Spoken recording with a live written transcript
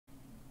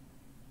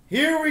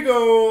Here we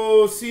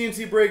go.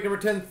 CNC break number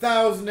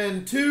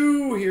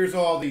 10,002. Here's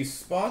all these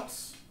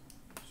spots.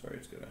 Sorry,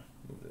 it's going to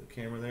move the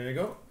camera. There you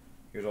go.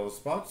 Here's all the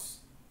spots.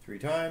 3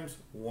 times.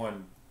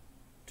 1,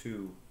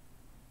 2,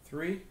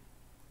 3.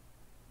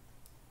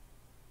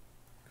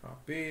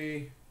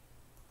 Copy.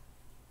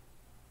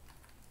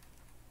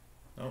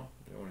 Oh,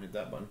 don't want to hit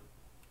that button.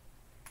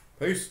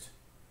 Paste.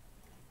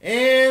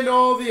 And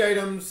all the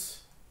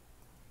items.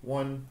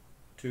 1,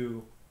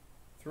 2,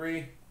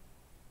 3.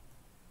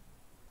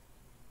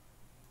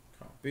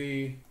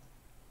 Copy.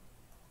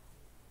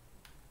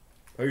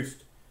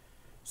 Paste.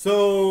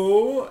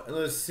 So,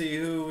 let's see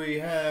who we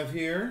have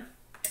here.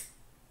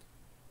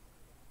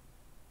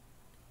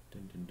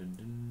 Dun, dun, dun,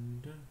 dun,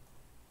 dun.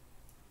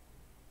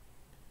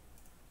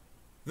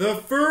 The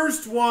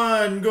first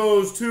one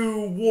goes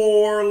to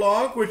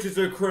Warlock, which is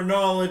a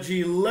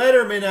chronology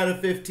letterman out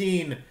of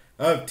 15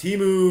 of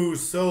Teemu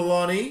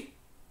Selanne.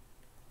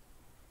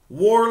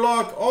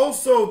 Warlock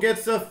also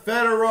gets a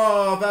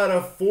Fedorov out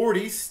of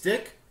 40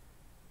 stick.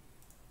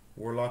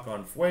 Warlock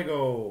on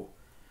Fuego.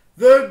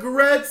 The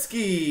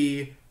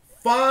Gretzky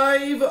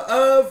 5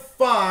 of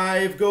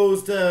 5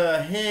 goes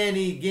to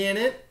Hanny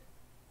Gannett.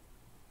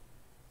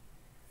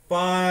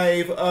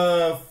 5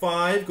 of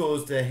 5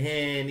 goes to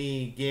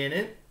Hanny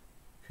Gannett.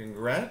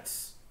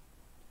 Congrats.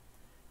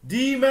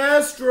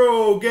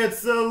 DiMastro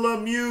gets a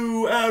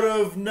Lemieux out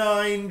of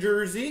 9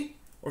 jersey.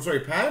 Or sorry,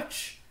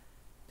 patch.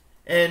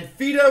 And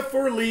Fita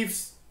for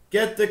Leafs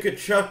get the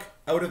Kachuk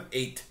out of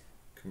 8.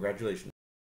 Congratulations.